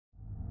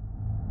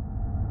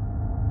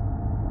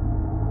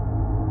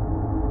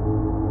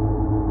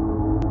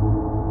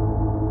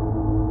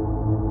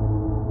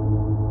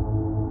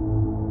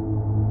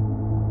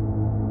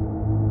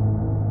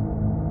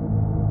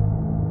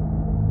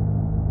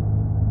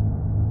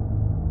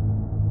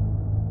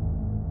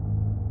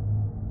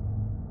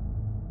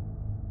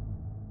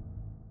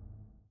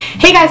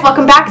Hey guys,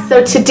 welcome back.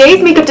 So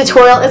today's makeup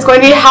tutorial is going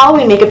to be a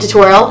Halloween makeup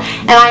tutorial,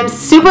 and I'm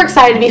super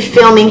excited to be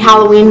filming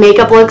Halloween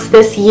makeup looks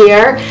this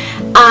year.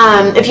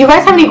 If you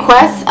guys have any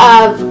requests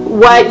of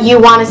what you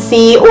want to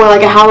see or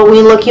like a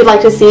Halloween look you'd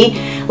like to see,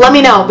 let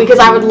me know because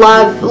I would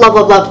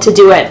love to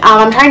do it.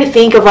 I'm trying to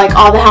think of like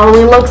all the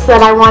Halloween looks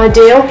that I want to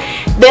do.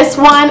 This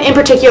one in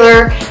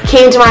particular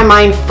came to my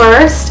mind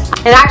first,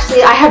 and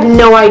actually I have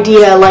no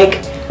idea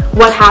like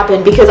what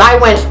happened because I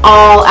went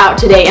all out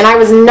today and I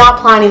was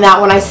not planning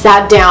that when I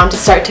sat down to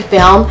start to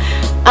film.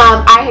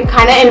 I had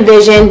kind of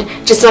envisioned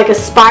just like a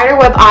spider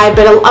web eye,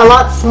 but a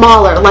lot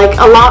smaller, like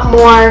a lot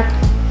more,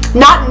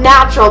 not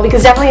natural,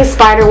 because definitely a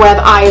spider web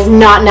eye is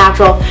not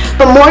natural,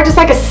 but more just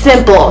like a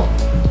simple,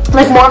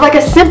 like more of like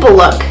a simple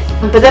look.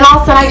 But then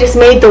all of a sudden I just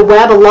made the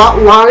web a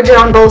lot larger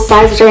on both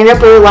sides, which I ended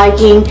up really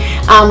liking.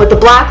 With the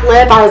black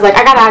lip, I was like,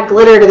 I gotta add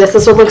glitter to this.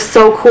 This would look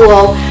so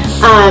cool.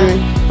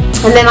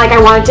 And then like I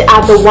wanted to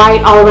add the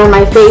white all around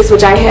my face,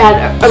 which I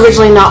had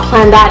originally not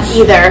planned that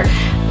either.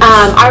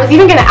 I was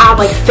even gonna add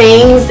like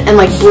fangs and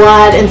like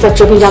blood and stuff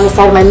dripping down the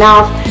side of my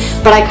mouth,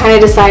 but I kind of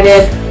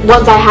decided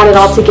once I had it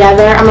all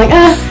together, I'm like,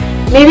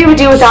 maybe we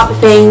do without the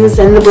fangs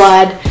and the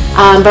blood.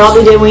 But I'll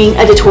be doing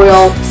a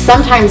tutorial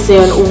sometime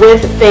soon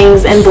with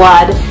fangs and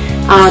blood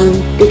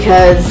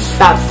because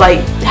that's like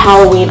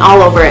Halloween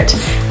all over it.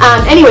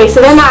 Anyway, so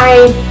then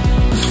I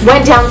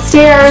went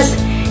downstairs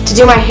to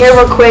do my hair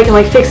real quick and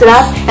like fix it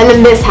up, and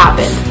then this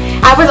happened.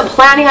 I wasn't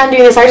planning on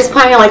doing this. I was just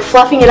planning on like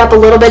fluffing it up a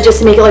little bit just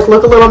to make it like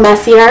look a little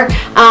messier.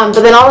 But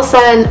then all of a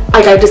sudden,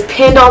 like I just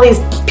pinned all these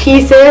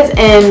pieces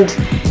and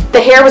the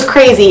hair was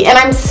crazy. And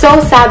I'm so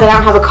sad that I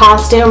don't have a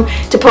costume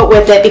to put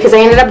with it because I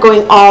ended up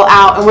going all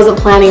out and wasn't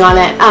planning on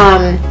it.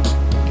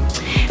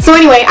 So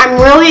anyway, I'm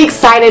really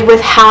excited with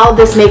how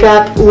this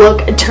makeup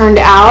look turned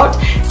out.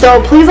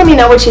 So please let me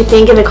know what you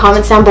think in the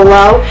comments down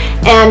below.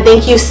 And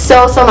thank you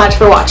so much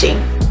for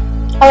watching.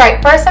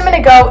 Alright, first I'm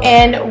going to go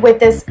in with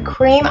this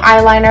cream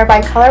eyeliner by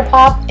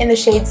ColourPop in the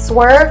shade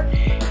Swerve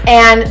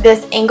and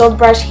this angled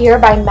brush here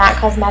by MAC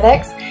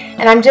Cosmetics.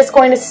 And I'm just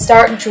going to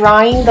start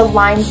drawing the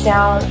lines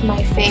down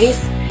my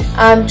face.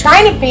 I'm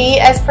trying to be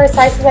as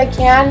precise as I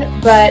can,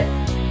 but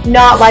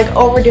not like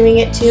overdoing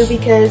it too,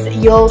 because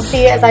you'll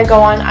see as I go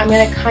on, I'm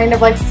going to kind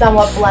of like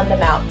somewhat blend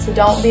them out. So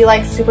don't be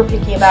like super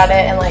picky about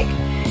it and like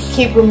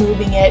keep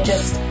removing it.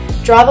 Just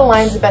draw the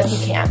lines the best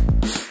you can.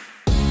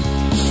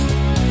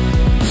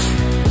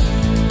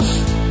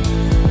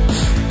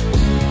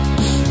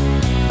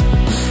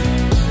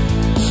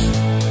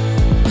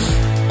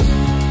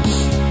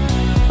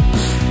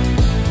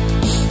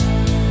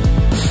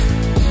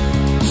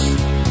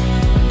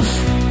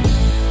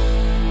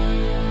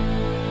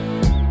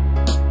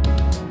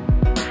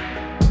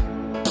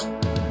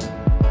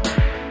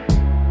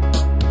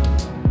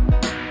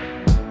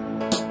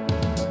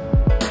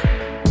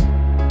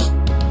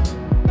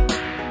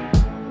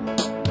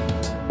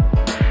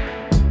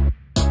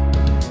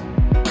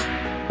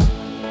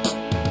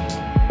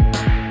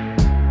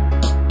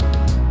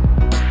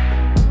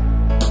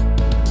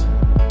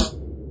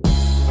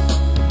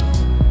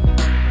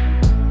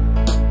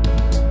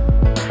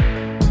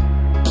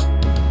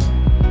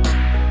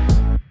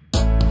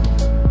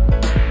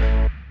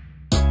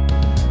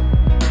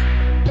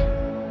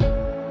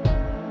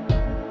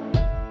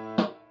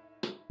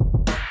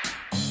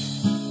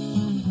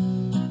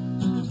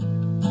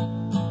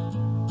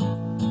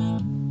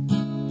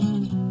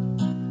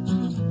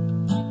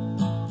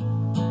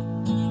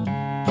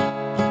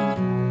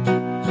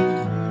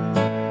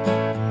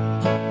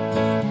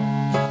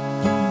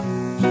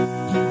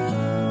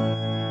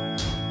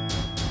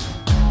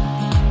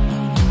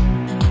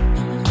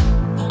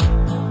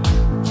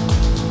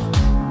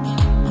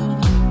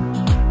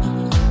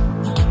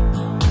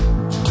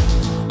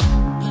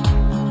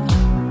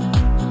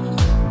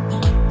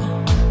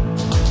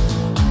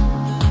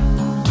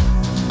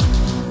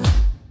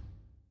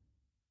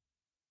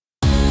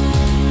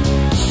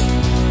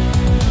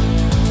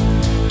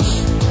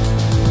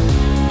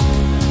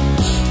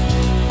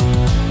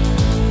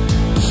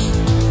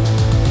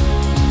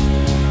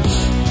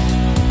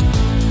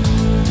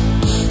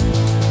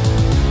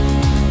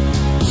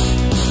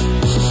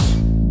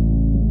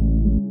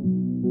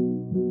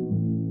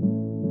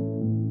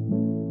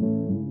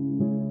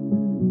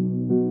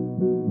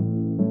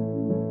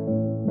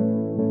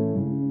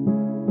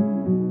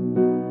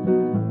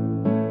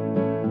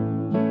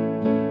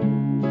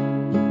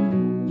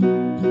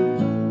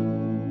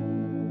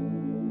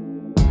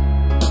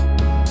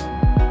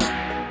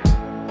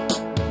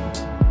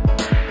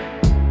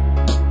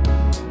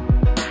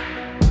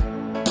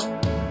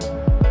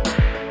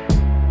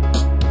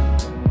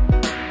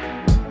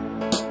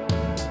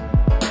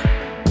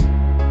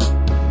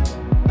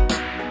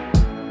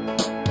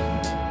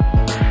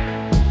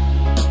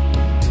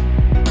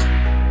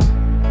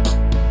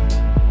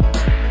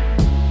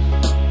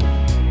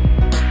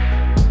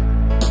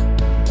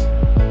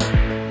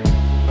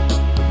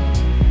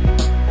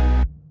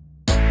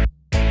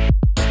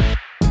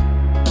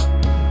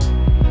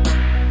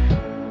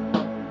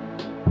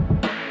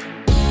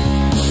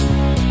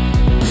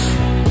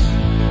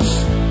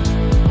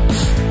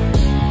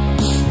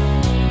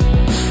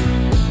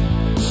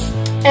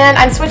 And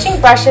I'm switching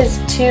brushes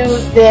to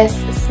this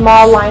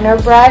small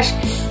liner brush.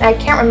 And I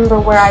can't remember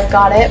where I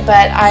got it,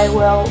 but I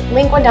will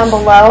link one down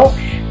below.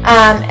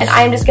 And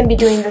I'm just going to be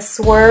doing the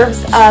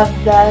swerves of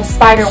the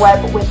spider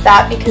web with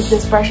that because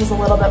this brush is a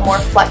little bit more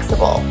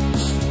flexible.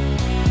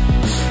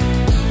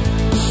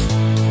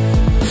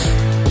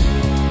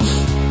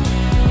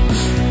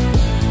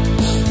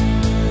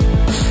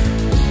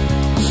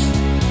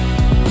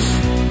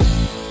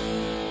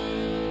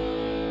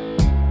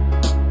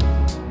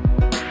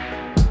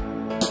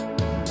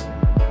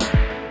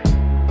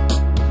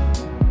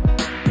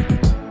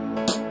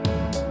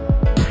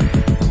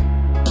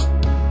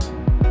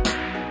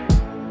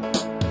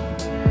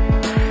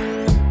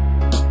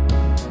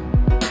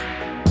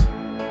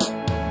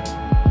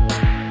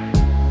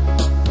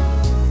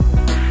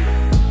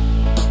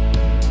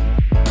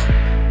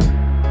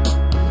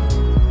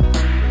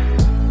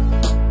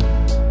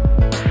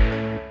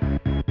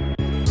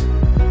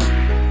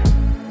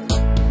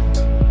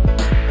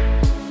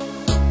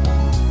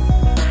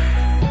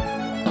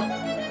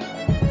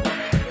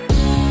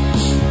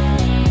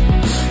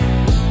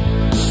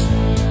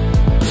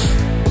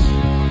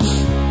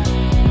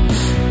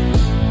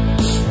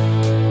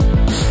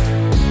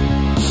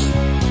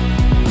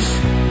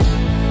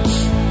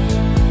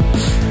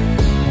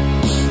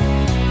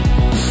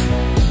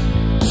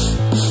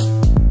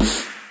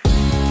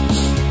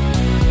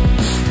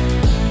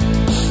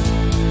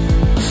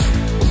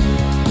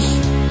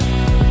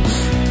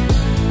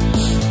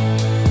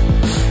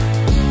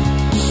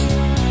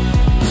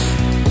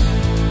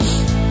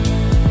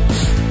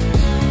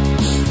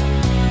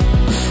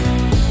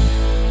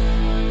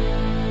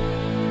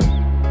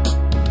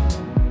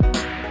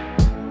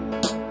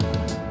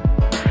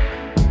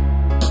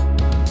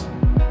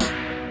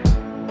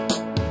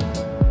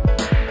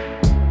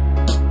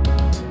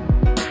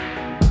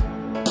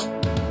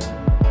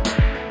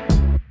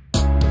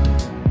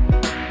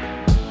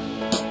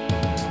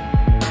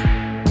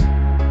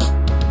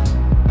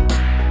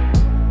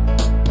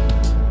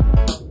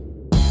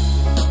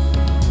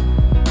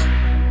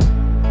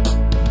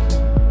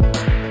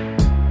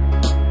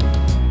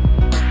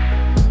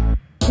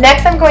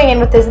 Next, I'm going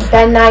in with this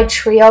Ben Nye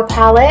Trio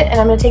palette,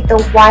 and I'm going to take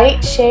the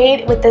white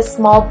shade with this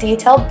small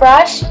detailed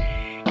brush,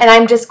 and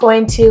I'm just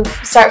going to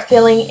start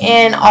filling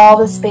in all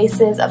the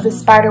spaces of the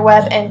spider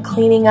web and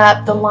cleaning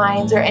up the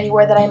lines or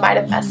anywhere that I might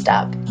have messed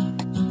up.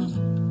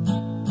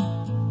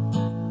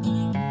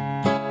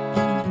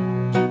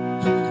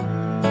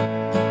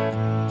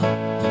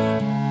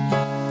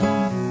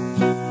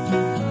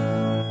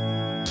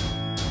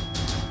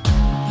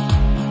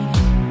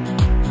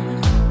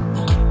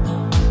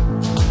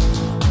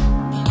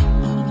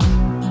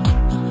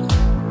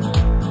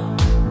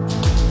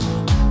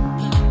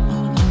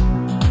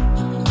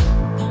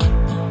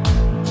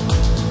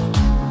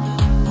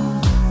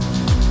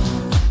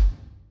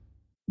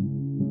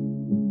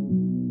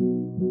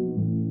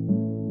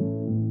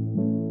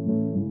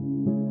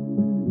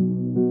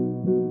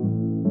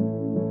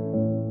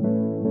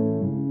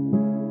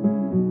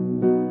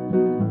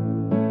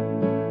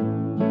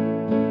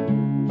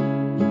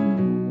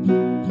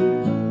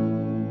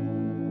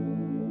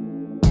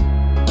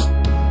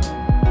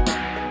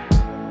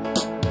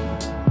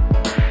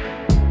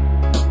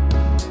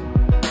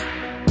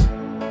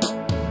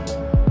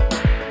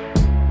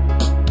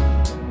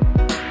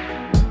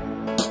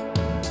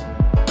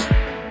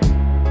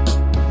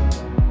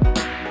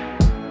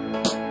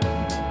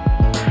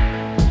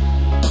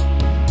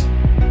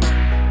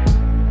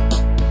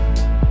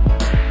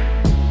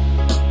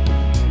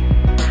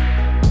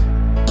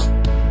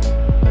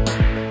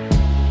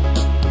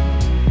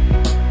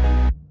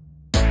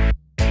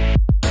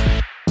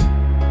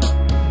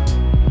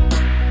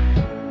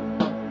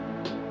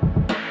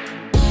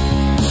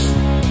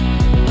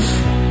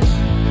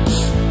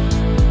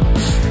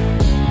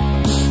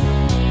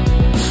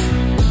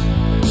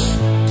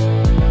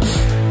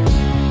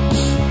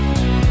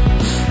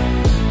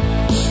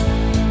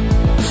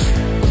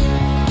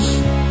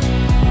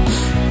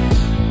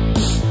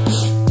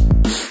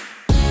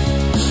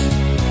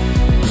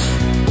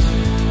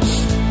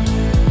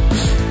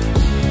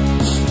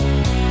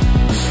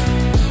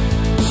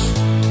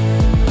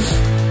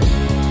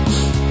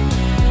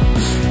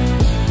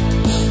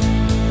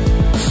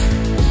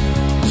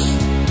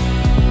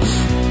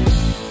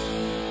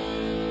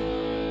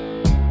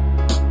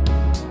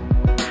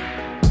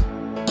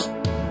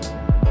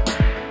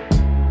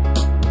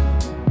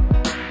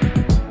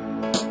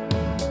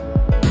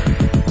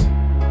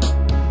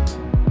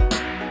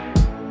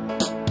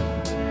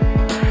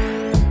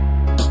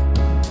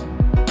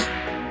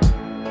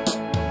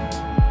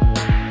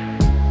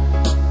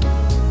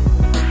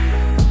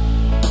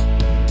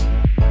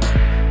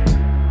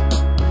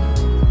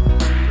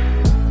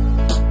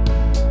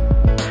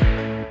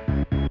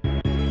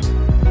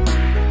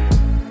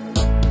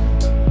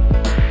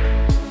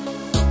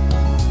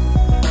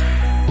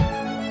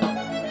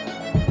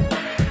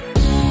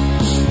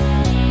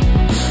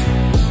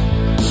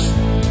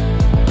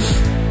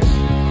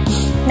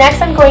 Next,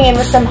 I'm going in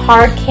with some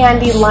Hard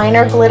Candy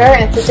liner glitter,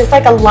 and it's just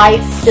like a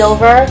light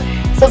silver.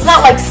 So it's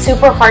not like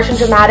super harsh and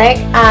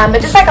dramatic,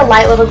 but just like a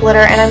light little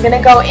glitter, and I'm going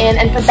to go in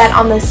and put that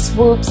on the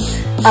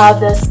swoops of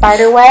the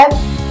spider web,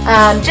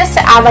 just to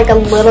add like a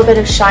little bit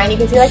of shine. You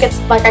can see like it's,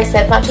 like I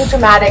said, it's not too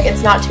dramatic,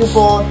 it's not too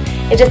bold,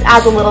 it just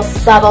adds a little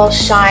subtle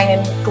shine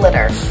and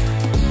glitter.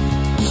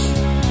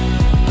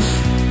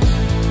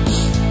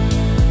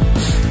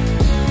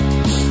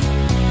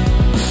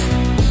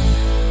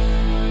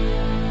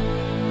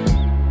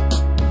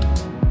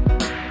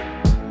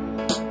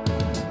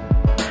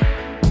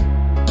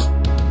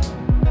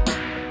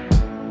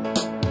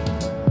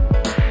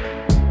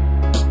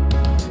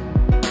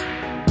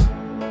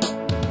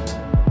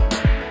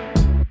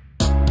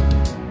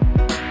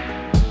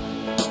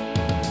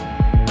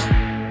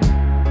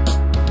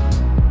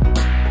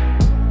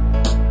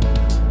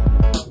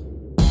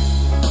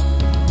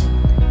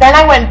 Then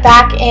I went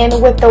back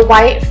in with the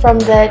white from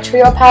the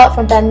Trio palette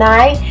from Ben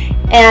Nye,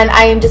 and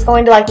I am just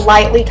going to like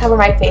lightly cover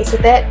my face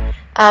with it.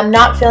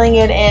 Not filling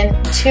it in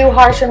too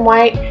harsh and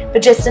white,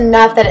 but just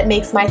enough that it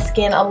makes my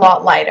skin a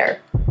lot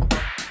lighter.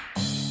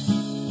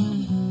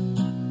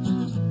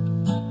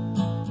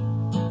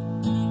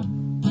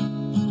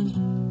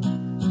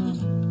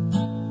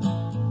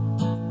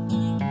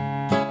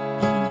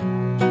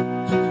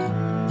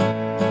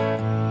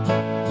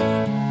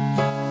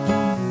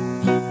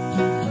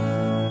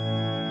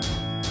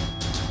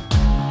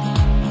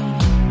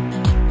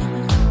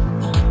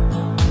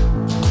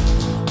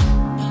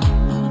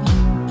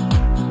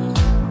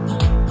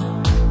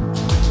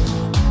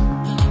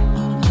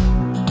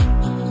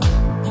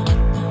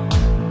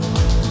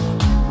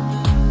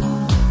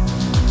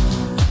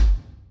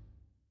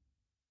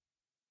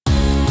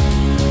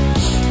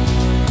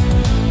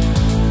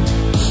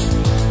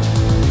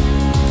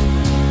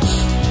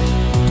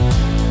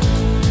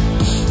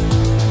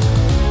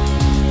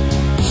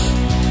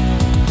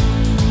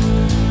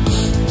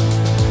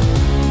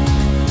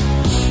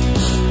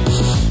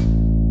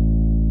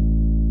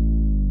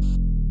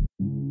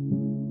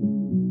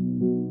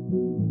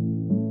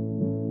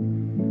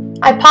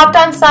 I popped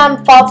on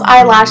some false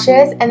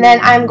eyelashes, and then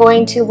I'm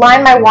going to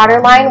line my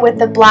waterline with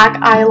the black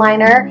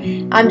eyeliner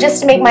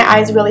just to make my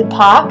eyes really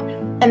pop.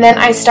 And then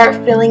I start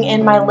filling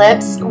in my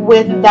lips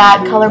with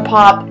that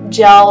ColourPop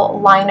gel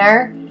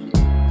liner.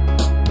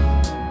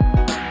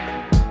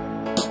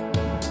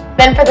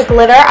 Then for the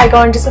glitter, I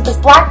go in just with this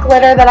black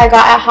glitter that I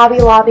got at Hobby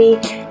Lobby,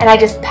 and I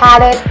just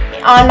pat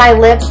it on my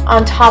lips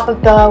on top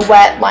of the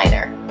wet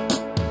liner.